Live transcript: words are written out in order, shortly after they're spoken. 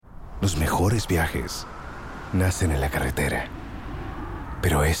Los mejores viajes nacen en la carretera,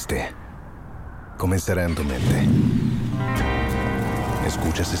 pero comenzará en tu mente.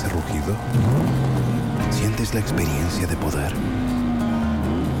 ¿Escuchas ese rugido? ¿Sientes la experiencia de poder?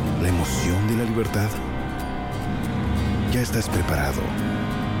 ¿La emoción de la libertad? Ya estás preparado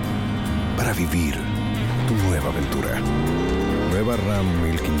para vivir tu nueva aventura. Nueva Ram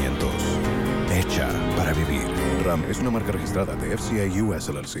 1500, hecha para vivir. Ram es una marca registrada de FCI US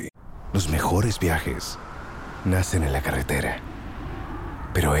LLC. Los mejores viajes nacen en la carretera,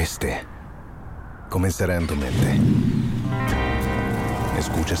 pero comenzará en tu mente.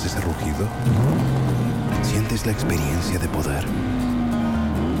 ¿Escuchas ese rugido? ¿Sientes la experiencia de poder?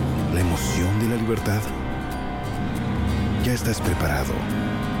 ¿La emoción de la libertad? Ya estás preparado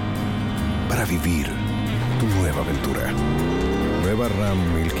para vivir tu nueva aventura. Nueva Ram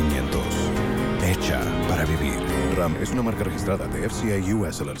 1500, hecha para vivir. Ram es una marca registrada de FCI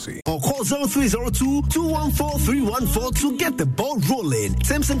US LLC. Or call 0302-214-3142 to get the ball rolling.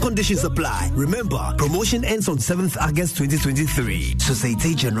 Terms and conditions apply. Remember, promotion ends on 7th August 2023.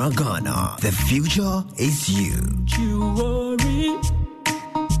 Societe Generale Ghana. The future is you. You worry,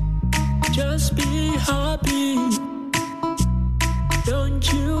 just be happy. Don't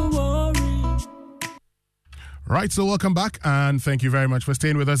you worry. Right, so welcome back, and thank you very much for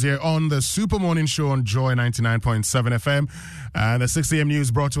staying with us here on the Super Morning Show on Joy 99.7 FM. And the 6 a.m.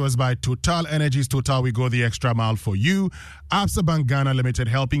 news brought to us by Total Energies. Total, we go the extra mile for you. Absa Bank Ghana Limited,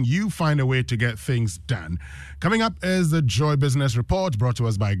 helping you find a way to get things done. Coming up is the Joy Business Report, brought to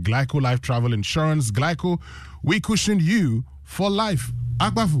us by Glyco Life Travel Insurance. Glyco, we cushioned you for life.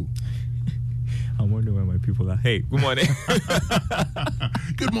 Akbafu. I'm wondering where my people are. Hey, good morning.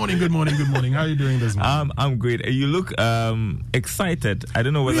 Good morning. How are you doing this morning? I'm great. You look excited. I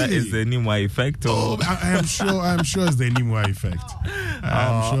don't know whether it's the Nimwa effect or... Oh, I am sure it's the Nimwa effect.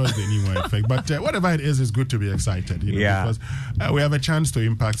 But whatever it is, it's good to be excited. Because we have a chance to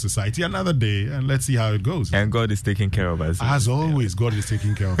impact society another day, and let's see how it goes. And God is taking care of us. As always, God is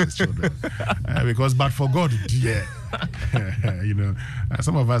taking care of his children. But for God,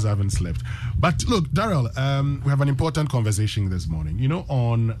 some of us haven't slept. But look, Daryl, we have an important conversation this morning.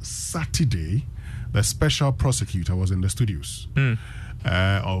 On Saturday, the special prosecutor was in the studios. He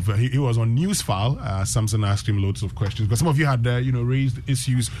was on Newsfile. Samson asked him loads of questions because some of you had raised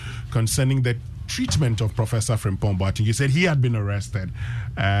issues concerning the treatment of Professor Frimpong Boateng. You said he had been arrested,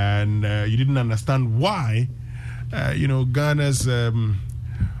 and you didn't understand why Ghana's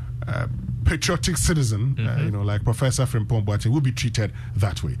patriotic citizen, like Professor Frimpong Boateng, will be treated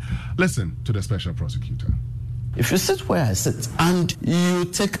that way. Listen to the special prosecutor. If you sit where I sit and you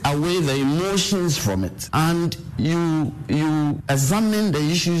take away the emotions from it and you examine the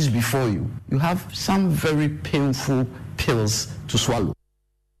issues before you, you have some very painful pills to swallow.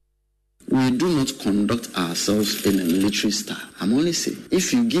 We do not conduct ourselves in a military style. I'm only saying,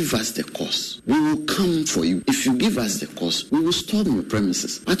 if you give us the course, we will come for you. If you give us the course, we will storm your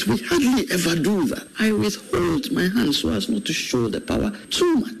premises. But we hardly ever do that. I withhold my hand so as not to show the power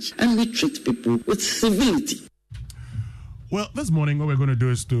too much. And we treat people with civility. Well, this morning, what we're going to do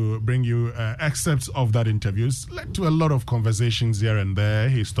is to bring you excerpts of that interview. It's led to a lot of conversations here and there.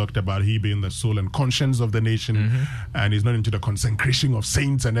 He's talked about he being the soul and conscience of the nation, and he's not into the consecration of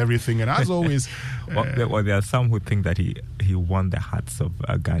saints and everything. And as always... well, there are some who think that he won the hearts of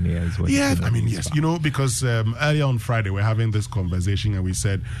Ghanaians. Yeah, yes. Because earlier on Friday, we're having this conversation, and we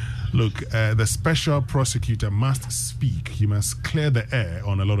said, look, the special prosecutor must speak. He must clear the air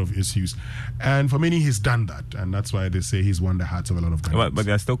on a lot of issues. And for many, he's done that. And that's why they say he's won the hearts of a lot of Ghanaians. But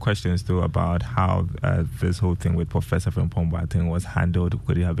there are still questions, too, about how this whole thing with Professor Frimpong Boateng was handled.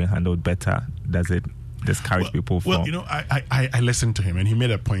 Could it have been handled better? Does it discourage people from... Well, I listened to him, and he made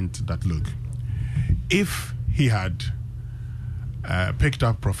a point that, look, if he had picked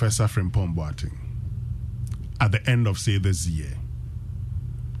up Professor Frimpong Boateng at the end of, say, this year,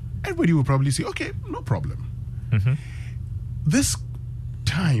 everybody will probably say, okay, no problem. This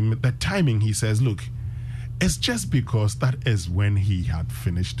time, the timing, he says, look, it's just because that is when he had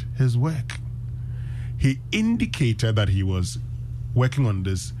finished his work. He indicated that he was working on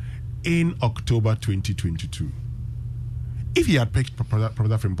this in October 2022. If he had picked Professor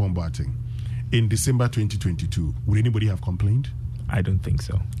Frimpong Boateng in December 2022, would anybody have complained? I don't think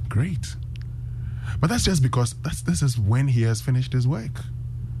so. Great. But that's just because this is when he has finished his work.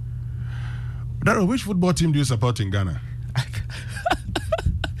 Daryl, which football team do you support in Ghana?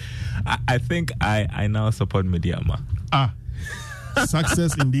 I think I now support Mediama.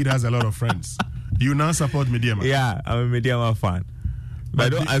 Success indeed has a lot of friends. Do you now support Mediama? Yeah, I'm a Mediama fan.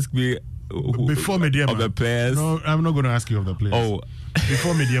 But don't ask me before Mediama of the players. No, I'm not going to ask you of the players. Oh,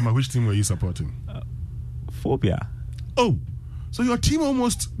 Before Mediema, which team were you supporting? Phobia. Oh, so your team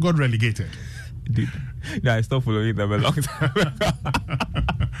almost got relegated. No, I stopped following them a long time ago.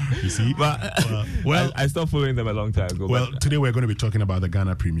 You see? But I stopped following them a long time ago. Well, today we're going to be talking about the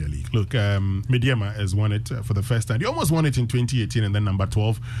Ghana Premier League. Look, Mediema has won it for the first time. They almost won it in 2018, and then number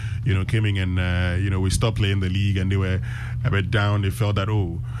 12, came in and, we stopped playing the league, and they were a bit down. They felt that,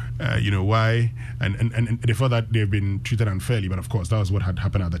 why? And they felt that they've been treated unfairly, but of course, that was what had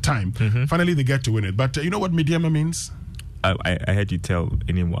happened at the time. Mm-hmm. Finally, they get to win it. But you know what Mediema means? I heard you tell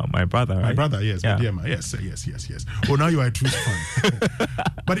anyone. My brother, right? My brother, yes. Yeah. Mediema, yes. Oh, now you are a true fan.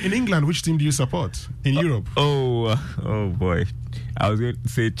 But in England, which team do you support? In Europe? Oh boy. I was going to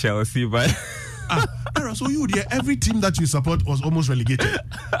say Chelsea, but... So every team that you support was almost relegated.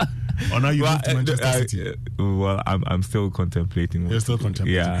 Or now you moved to Manchester City? I'm still contemplating. You're still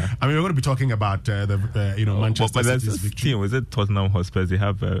contemplating. Yeah. I mean, we're going to be talking about Manchester City's victory. Team, was it Tottenham Hotspur? They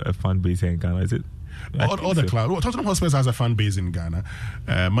have a fan base here in Ghana. Is it? All the club. Tottenham Hotspur has a fan base in Ghana.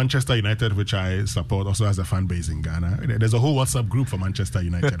 Manchester United, which I support, also has a fan base in Ghana. There's a whole WhatsApp group for Manchester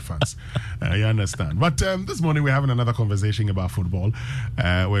United fans. You understand. But this morning we're having another conversation about football.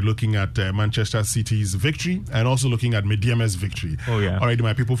 We're looking at Manchester City's victory and also looking at Mediema's victory. Oh, yeah. Already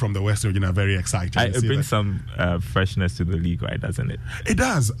my people from the West region are very excited. It brings some freshness to the league, right, doesn't it? It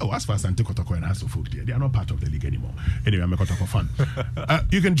does. Oh, as far as Santi Kotoko and Hasso folk, they are not part of the league anymore. Anyway, I'm a Kotoko fan.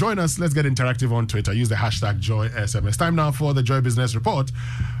 You can join us. Let's get interactive on Twitter. Use the hashtag JoySMS. Time now for the Joy Business Report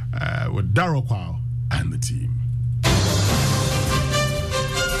with Darrow Kwao and the team.